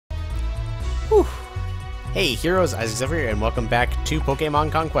Whew. Hey heroes, Zephyr, and welcome back to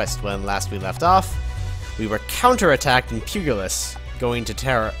Pokémon Conquest. When last we left off, we were counterattacked in Pugilus, going to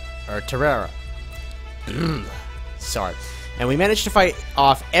Terrera. Sorry. And we managed to fight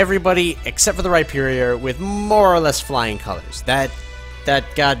off everybody except for the Rhyperior with more or less flying colors. That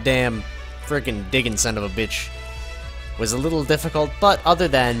goddamn frickin' digging son of a bitch was a little difficult, but other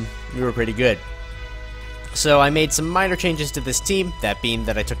than, we were pretty good. So I made some minor changes to this team, that being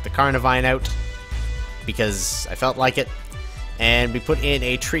that I took the Carnivine out, because I felt like it, and we put in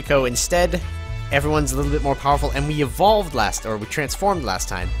a Trico instead. Everyone's a little bit more powerful, and we transformed last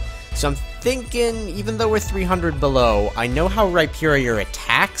time. So I'm thinking, even though we're 300 below, I know how Rhyperior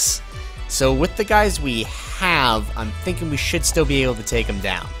attacks, so with the guys we have, I'm thinking we should still be able to take him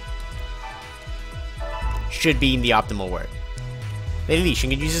down. Should be the optimal word. Lady Lee,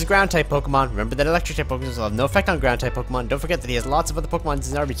 Shingen uses ground-type Pokemon. Remember that electric-type Pokemon will have no effect on ground-type Pokemon. Don't forget that he has lots of other Pokemon in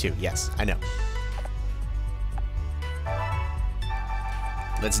his army too. Yes, I know.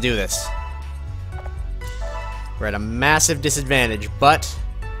 Let's do this. We're at a massive disadvantage, but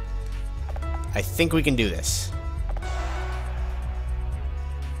I think we can do this.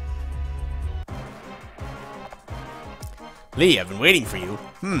 Lee, I've been waiting for you.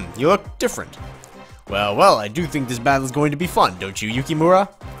 You look different. Well, I do think this battle is going to be fun, don't you, Yukimura?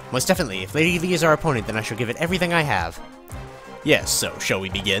 Most definitely. If Lady Lee is our opponent, then I shall give it everything I have. Yes, so shall we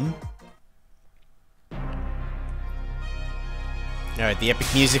begin? Alright, the epic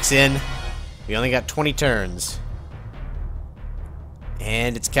music's in. We only got 20 turns.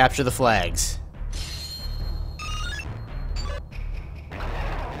 And it's capture the flags.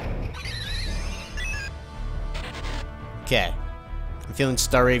 Okay. I'm feeling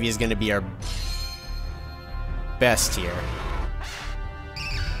Staravia is going to be our best here.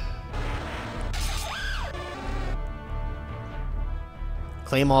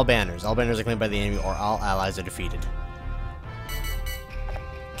 Claim all banners. All banners are claimed by the enemy or all allies are defeated.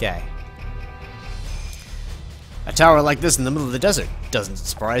 Okay. A tower like this in the middle of the desert doesn't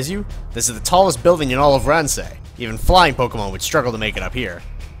surprise you. This is the tallest building in all of Ransei. Even flying Pokemon would struggle to make it up here.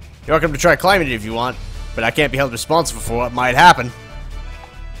 You're welcome to try climbing it if you want, but I can't be held responsible for what might happen.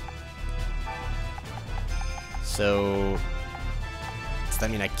 So, does that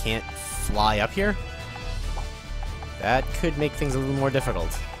mean I can't fly up here? That could make things a little more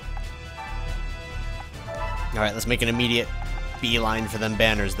difficult. Alright, let's make an immediate beeline for them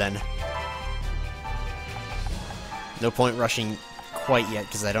banners then. No point rushing quite yet,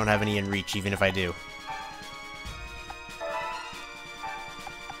 because I don't have any in reach, even if I do.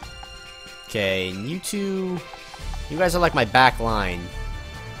 Okay, and you two... You guys are like my back line.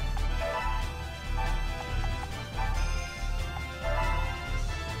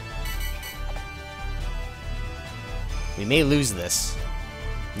 We may lose this.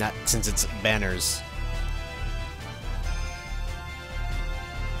 Not since it's banners.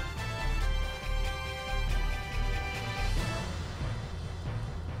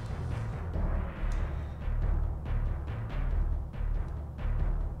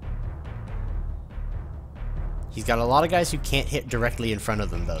 He's got a lot of guys who can't hit directly in front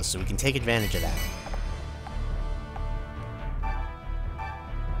of them, though, so we can take advantage of that.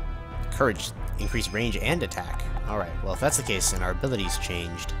 Courage, increase range and attack. Alright, well, if that's the case, then our abilities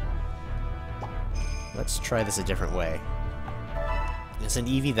changed. Let's try this a different way. Let's send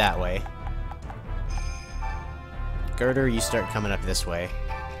Eevee that way. Girder, you start coming up this way.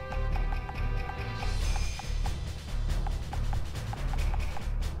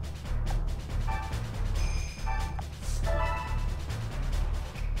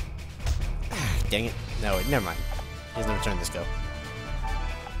 Dang it. No, wait, never mind. He doesn't return this go.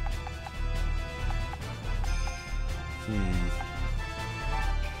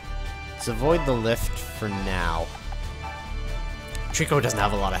 Let's avoid the lift for now. Trico doesn't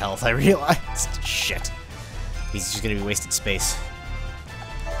have a lot of health, I realized. Shit. He's just gonna be wasted space.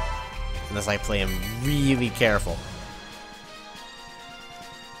 Unless I play him really careful.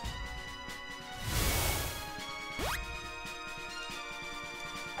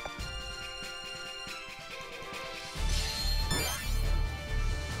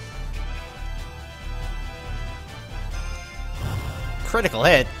 Critical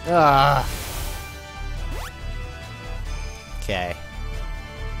hit. Okay.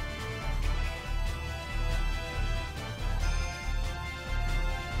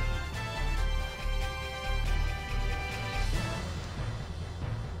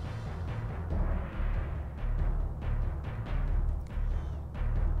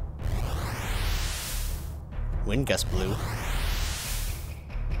 Wind gust blew.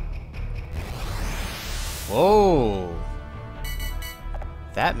 Whoa!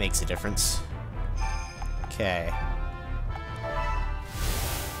 That makes a difference. Okay.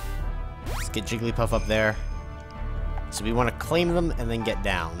 Let's get Jigglypuff up there. So we want to claim them and then get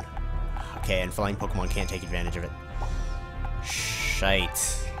down. Okay, and flying Pokemon can't take advantage of it.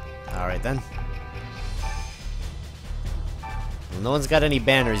 Shite. Alright then. Well, no one's got any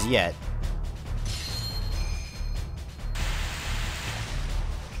banners yet.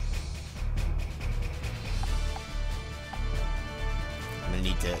 I'm gonna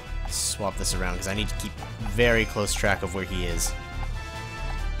need to swap this around because I need to keep very close track of where he is.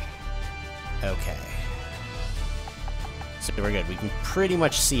 Okay. So we're good. We can pretty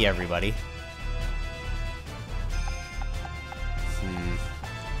much see everybody.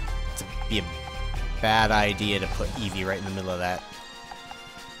 It'd be a bad idea to put Eevee right in the middle of that.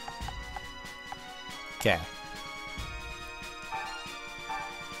 Okay.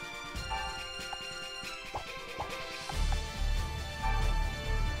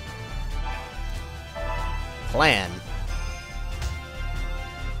 Plan.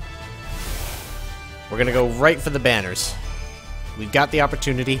 We're gonna go right for the banners. We've got the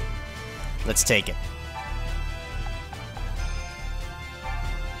opportunity. Let's take it.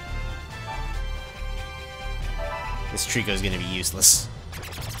 This Trico's gonna be useless.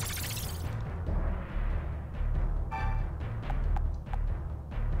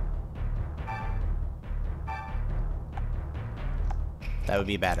 That would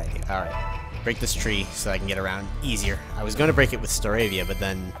be a bad idea. Alright. Break this tree so I can get around easier. I was gonna break it with Staravia, but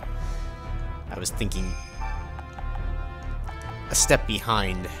then I was thinking a step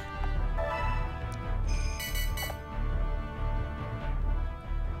behind.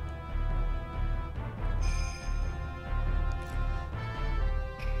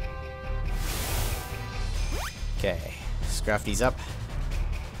 Okay, scruff these up.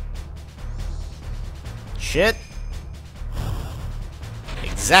 Shit!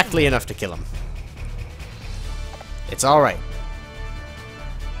 Exactly enough to kill him. It's alright.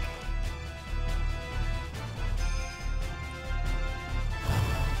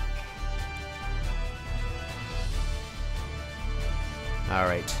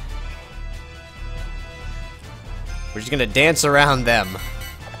 Alright. We're just gonna dance around them.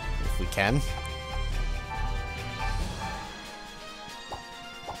 If we can.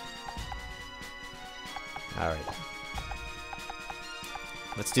 Alright.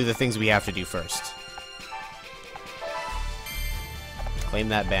 Let's do the things we have to do first. Claim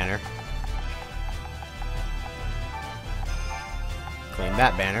that banner. Claim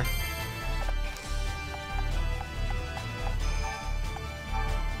that banner.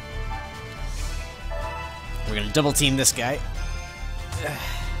 We're gonna double team this guy.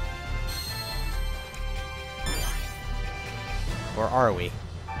 Or are we?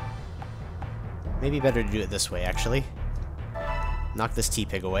 Maybe better to do it this way, actually. Knock this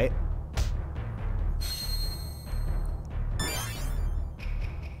T-Pig away.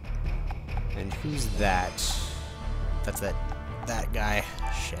 And who's that? That's that guy.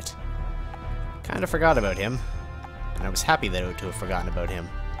 Shit. Kinda forgot about him. And I was happy to have forgotten about him.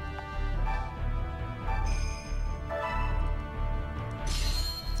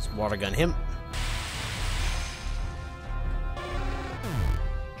 Let's water gun him.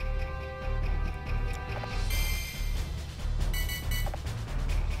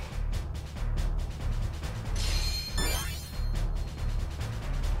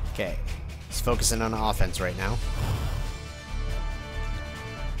 Okay, he's focusing on offense right now.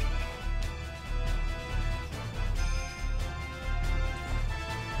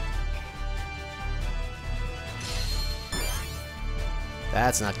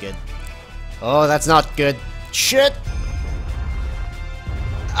 That's not good. Oh, that's not good. Shit!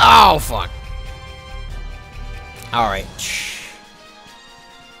 Oh, fuck. Alright.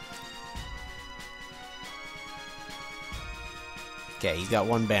 Okay, he's got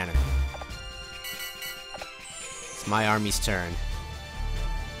one banner. It's my army's turn.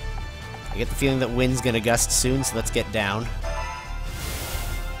 I get the feeling that wind's gonna gust soon, so let's get down.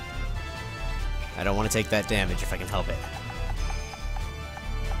 I don't want to take that damage if I can help it.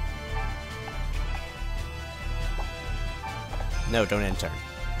 No, don't end turn.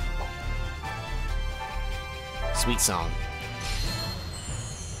 Sweet song.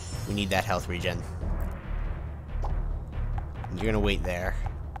 We need that health regen. You're gonna wait there.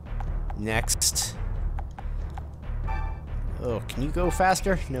 Next. Oh, can you go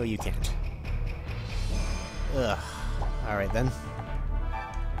faster? No, you can't. Ugh. Alright then.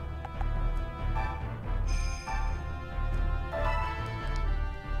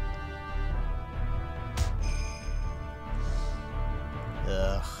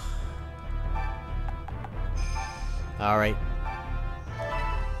 Ugh. Alright.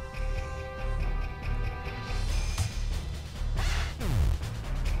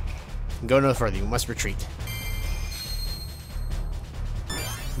 Go no further. You must retreat.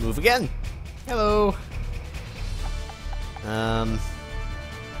 Move again. Hello.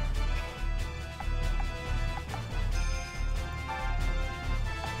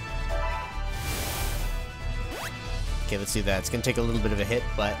 Okay, let's do that. It's gonna take a little bit of a hit,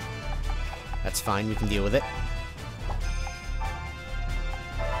 but that's fine. We can deal with it.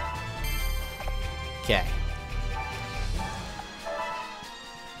 Okay.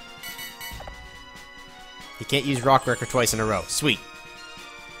 You can't use Rock Wrecker twice in a row. Sweet.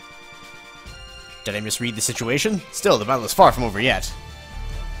 Did I misread the situation? Still, the battle is far from over yet.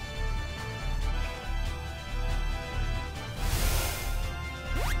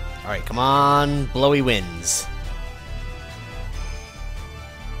 Alright, come on, blowy winds.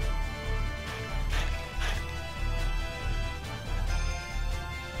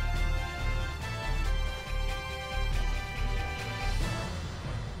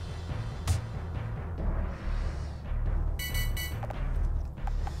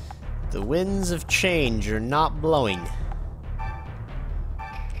 The winds of change are not blowing.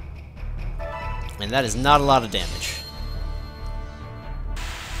 And that is not a lot of damage.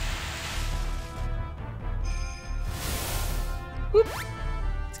 Whoop.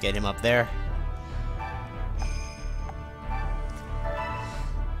 Let's get him up there.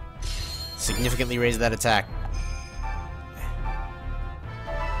 Significantly raise that attack.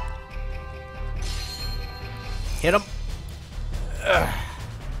 Hit him. Ugh.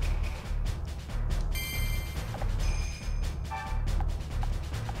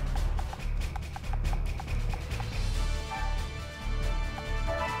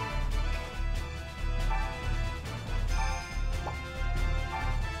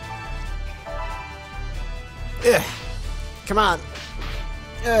 Ugh. Come on.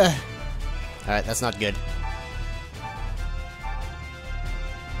 Ugh. Alright, that's not good.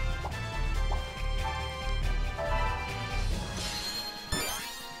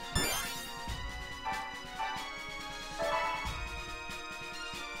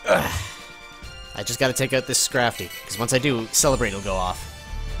 Ugh. I just gotta take out this Scrafty, because once I do, Celebrate will go off.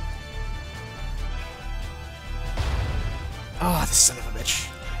 Oh, this son of a bitch.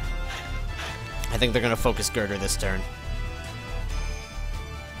 I think they're gonna focus Girder this turn.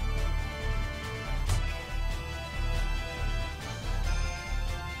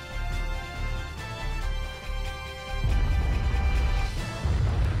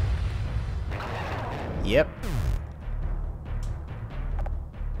 Yep.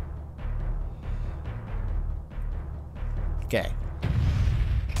 Okay.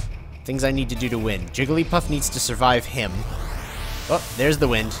 Things I need to do to win. Jigglypuff needs to survive him. Oh, there's the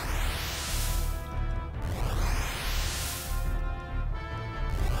wind.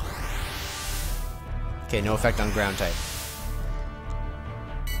 Okay, no effect on ground type.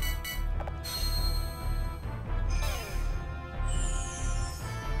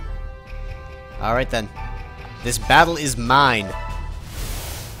 Alright then. This battle is mine.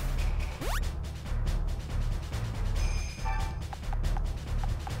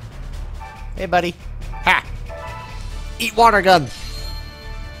 Hey, buddy. Ha! Eat water gun!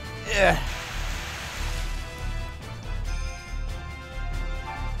 Ugh.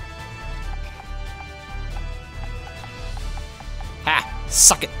 Ha!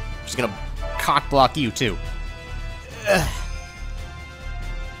 Suck it! I'm just gonna cock block you, too. Ugh.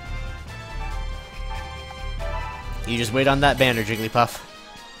 You just wait on that banner, Jigglypuff.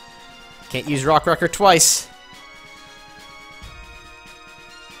 Can't use Rock Wrecker twice.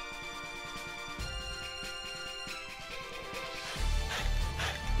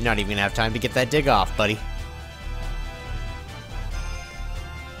 You're not even gonna have time to get that dig off, buddy.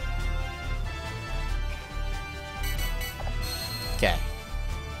 Okay.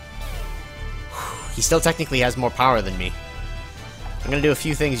 He still technically has more power than me. I'm gonna do a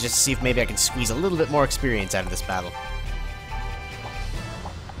few things just to see if maybe I can squeeze a little bit more experience out of this battle.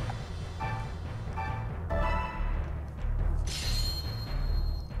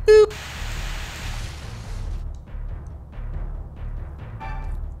 Boop!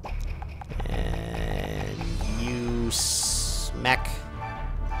 And you smack.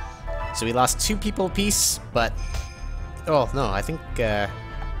 So we lost 2 people apiece, but... Oh, no, I think,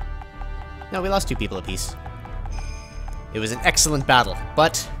 No, we lost 2 people apiece. It was an excellent battle,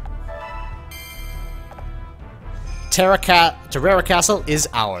 but... Terrera Castle is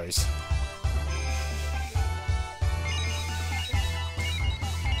ours.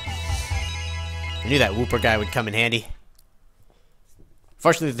 I knew that Whooper guy would come in handy.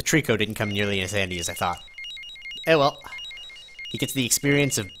 Fortunately, the Trico didn't come nearly as handy as I thought. Eh well. He gets the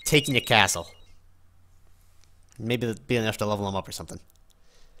experience of taking a castle. Maybe that'll be enough to level him up or something.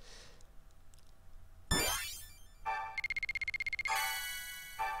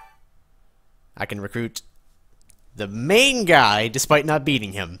 I can recruit the main guy despite not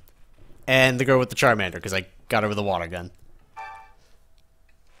beating him. And the girl with the Charmander, because I got her with a water gun.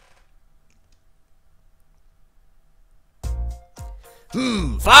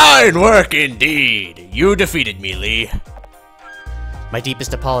 Fine work indeed. You defeated me, Lee. My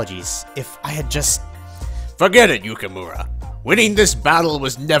deepest apologies. If I had just... Forget it, Yukimura. Winning this battle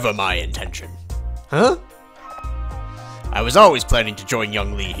was never my intention. Huh? I was always planning to join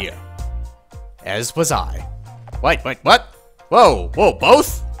young Lee here. As was I. Wait, what? Whoa,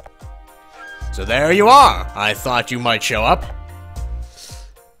 both? So there you are. I thought you might show up.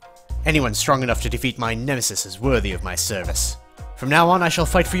 Anyone strong enough to defeat my nemesis is worthy of my service. From now on, I shall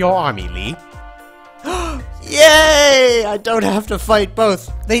fight for your army, Lee. Yay! I don't have to fight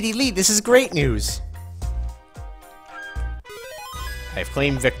both. Lady Lee, this is great news. I've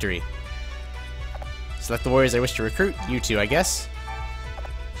claimed victory. Select the warriors I wish to recruit. You two, I guess.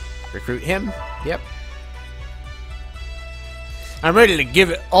 Recruit him. Yep. I'm ready to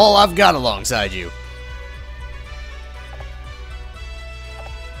give it all I've got alongside you.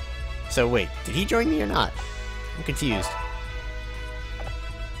 So wait, did he join me or not? I'm confused.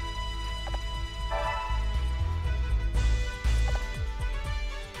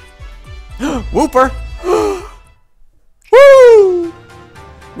 Whooper! Woo!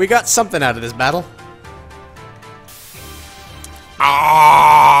 We got something out of this battle.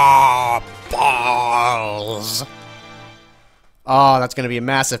 Ah, balls! Oh, that's gonna be a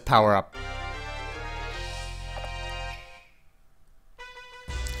massive power-up.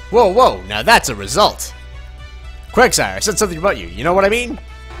 Whoa, now that's a result. Quagsire, I said something about you, you know what I mean?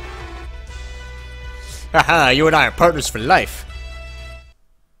 Haha, you and I are partners for life.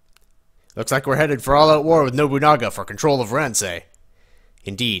 Looks like we're headed for all-out war with Nobunaga for control of Ransei.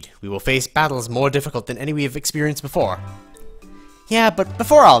 Indeed, we will face battles more difficult than any we have experienced before. Yeah, but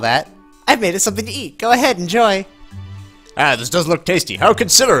before all that, I've made us something to eat. Go ahead, enjoy. Ah, this does look tasty. How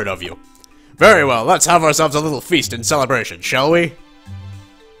considerate of you. Very well, let's have ourselves a little feast in celebration, shall we?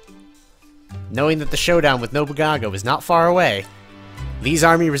 Knowing that the showdown with Nobunaga was not far away, Lee's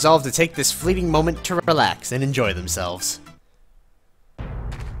army resolved to take this fleeting moment to relax and enjoy themselves.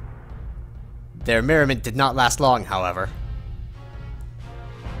 Their merriment did not last long, however.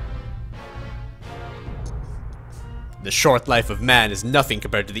 The short life of man is nothing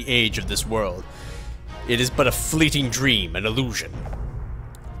compared to the age of this world. It is but a fleeting dream, an illusion.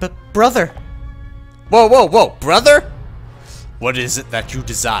 But, brother! Whoa, brother? What is it that you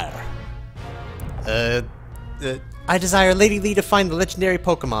desire? I desire Lady Lee to find the legendary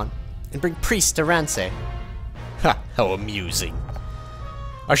Pokémon, and bring priests to Ransei. Ha, how amusing.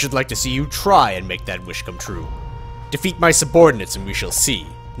 I should like to see you try and make that wish come true. Defeat my subordinates and we shall see.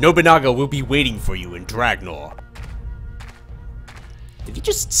 Nobunaga will be waiting for you in Dragnor. Did he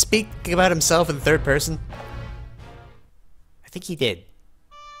just speak about himself in the third person? I think he did.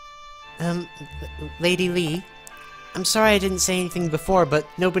 Lady Lee, I'm sorry I didn't say anything before, but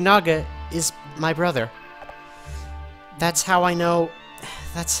Nobunaga is my brother. That's how I know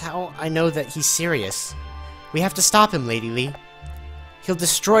that he's serious. We have to stop him, Lady Lee. He'll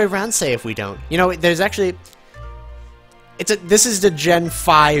destroy Ransei if we don't. You know, there's actually... This is the Gen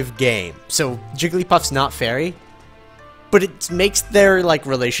 5 game, so Jigglypuff's not fairy. But it makes their, like,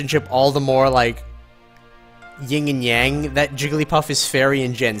 relationship all the more, like, yin and yang that Jigglypuff is fairy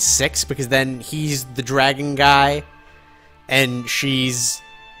in Gen 6, because then he's the dragon guy, and she's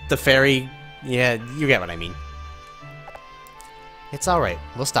the fairy. Yeah, you get what I mean. It's alright.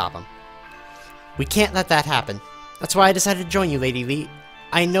 We'll stop him. We can't let that happen. That's why I decided to join you, Lady Lee.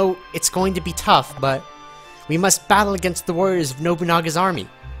 I know it's going to be tough, but we must battle against the warriors of Nobunaga's army.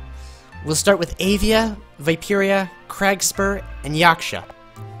 We'll start with Avia, Viperia, Cragspur, and Yaksha.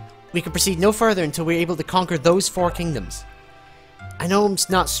 We can proceed no further until we're able to conquer those 4 kingdoms. I know I'm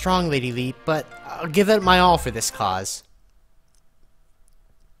not strong, Lady Lee, but I'll give it my all for this cause.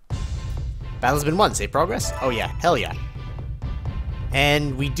 Battle's been won. Save progress? Oh yeah, hell yeah.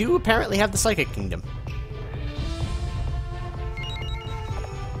 And we do apparently have the Psychic Kingdom.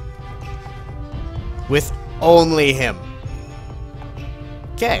 With only him.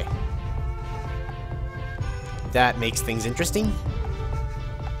 Okay. That makes things interesting.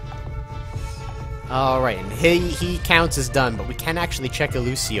 Alright, and he counts as done, but we can actually check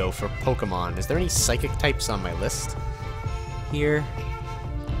Elusio for Pokemon. Is there any Psychic types on my list? Here.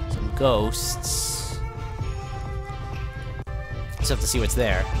 Some Ghosts. Just have to see what's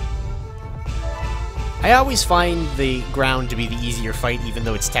there. I always find the ground to be the easier fight, even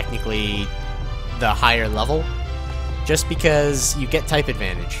though it's technically the higher level. Just because you get type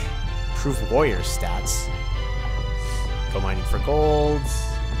advantage. Improve warrior stats. Go mining for gold.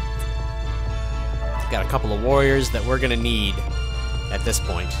 Got a couple of warriors that we're gonna need at this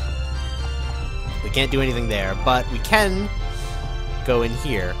point. We can't do anything there, but we can go in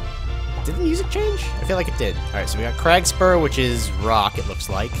here. Did the music change? I feel like it did. Alright, so we got Cragspur, which is rock, it looks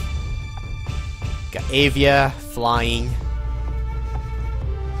like. Got Avia, flying.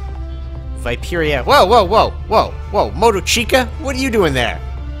 Viperia. Whoa, whoa, whoa, whoa, whoa. Moto Chica? What are you doing there?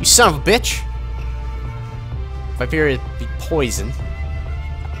 You son of a bitch! Viperia would be poison.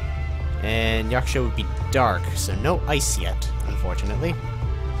 And Yaksha would be dark, so no ice yet, unfortunately.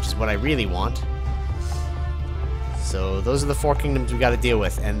 Which is what I really want. So those are the 4 kingdoms we gotta deal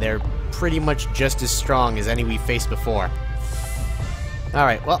with, and they're pretty much just as strong as any we faced before.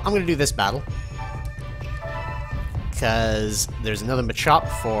 Alright, well, I'm gonna do this battle. Because there's another Machop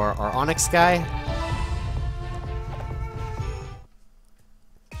for our Onyx guy.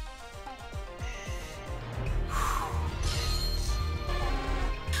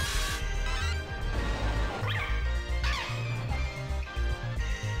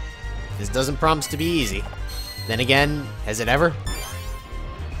 This doesn't promise to be easy. Then again, has it ever?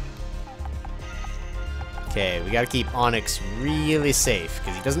 Okay, we gotta keep Onyx really safe,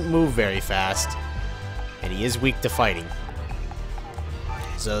 because he doesn't move very fast, and he is weak to fighting.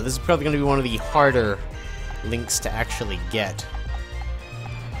 So this is probably gonna be one of the harder links to actually get.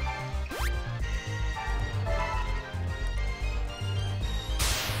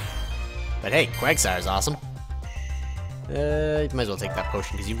 But hey, Quagsire's awesome. You might as well take that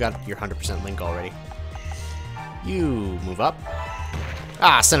potion, because you've got your 100% link already. You move up.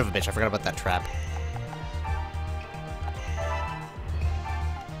 Ah, son of a bitch, I forgot about that trap.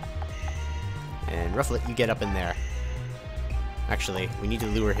 And Rufflet, you get up in there. Actually, we need to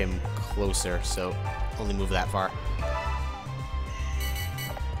lure him closer, so only move that far.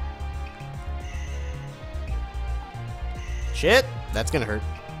 Shit! That's gonna hurt.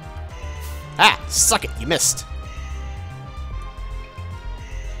 Ah! Suck it! You missed!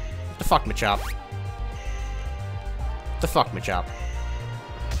 What the fuck, Machop? What the fuck, Machop?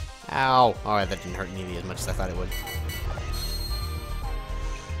 Ow! Alright, that didn't hurt nearly as much as I thought it would.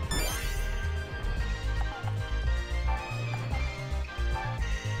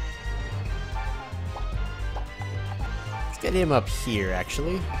 Let's get him up here,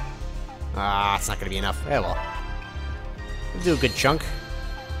 actually. Ah, it's not gonna be enough. Eh, well. We'll do a good chunk.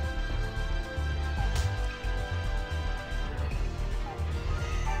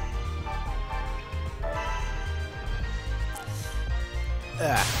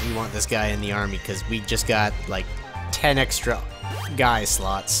 We want this guy in the army because we just got like 10 extra guy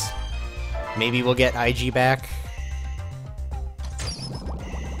slots. Maybe we'll get IG back.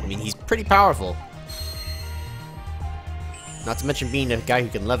 I mean, he's pretty powerful. Not to mention being a guy who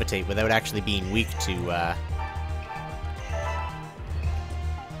can levitate without actually being weak to,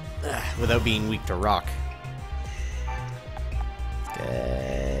 without being weak to rock.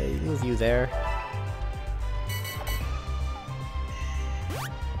 Okay, move you there.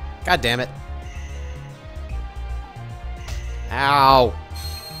 God damn it. Ow.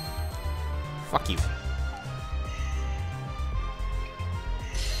 Fuck you.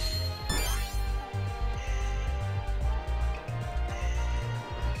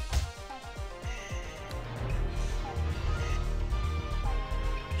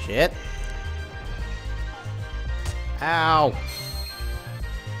 Shit. Ow.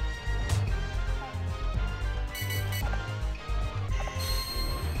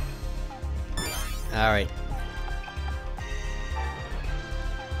 Alright.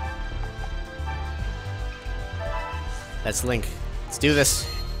 That's Link. Let's do this.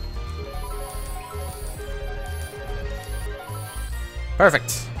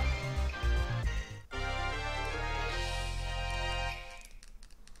 Perfect.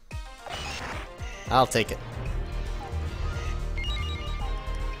 I'll take it.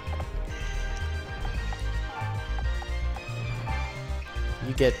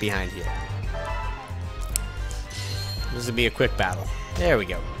 You get behind here. This will be a quick battle. There we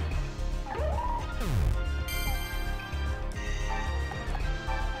go.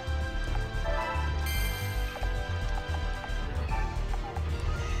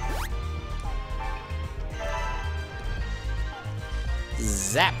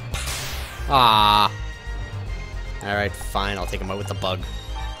 Zap! Ah. Alright, fine. I'll take him out with the bug.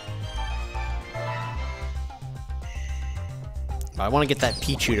 I want to get that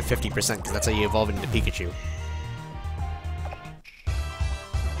Pichu to 50% because that's how you evolve into Pikachu.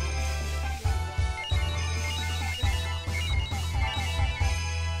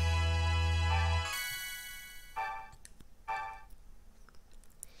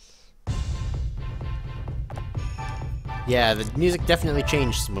 Yeah, the music definitely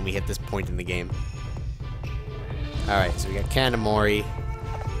changed when we hit this point in the game. Alright, so we got Kanamori.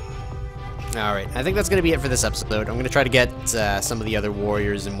 Alright, I think that's going to be it for this episode. I'm going to try to get some of the other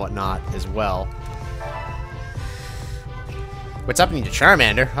warriors and whatnot as well. What's happening to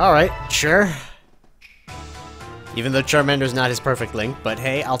Charmander? Alright, sure. Even though Charmander's not his perfect link, but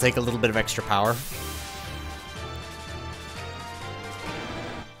hey, I'll take a little bit of extra power.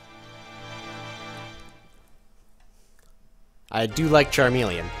 I do like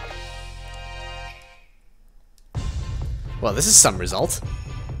Charmeleon. Well, this is some result.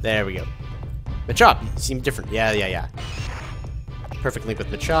 There we go. Machop, you seem different. Yeah. Perfect link with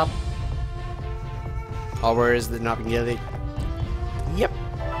Machop. All warriors that not being together. Yep.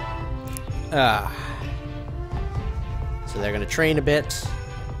 So they're gonna train a bit.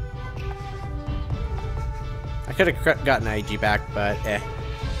 I could have gotten IG back, but eh.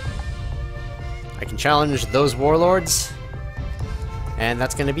 I can challenge those warlords, and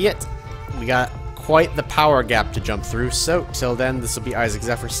that's gonna be it. We got quite the power gap to jump through, so till then, this will be Isaac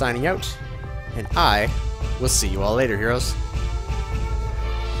Zephyr signing out, and I will see you all later, heroes.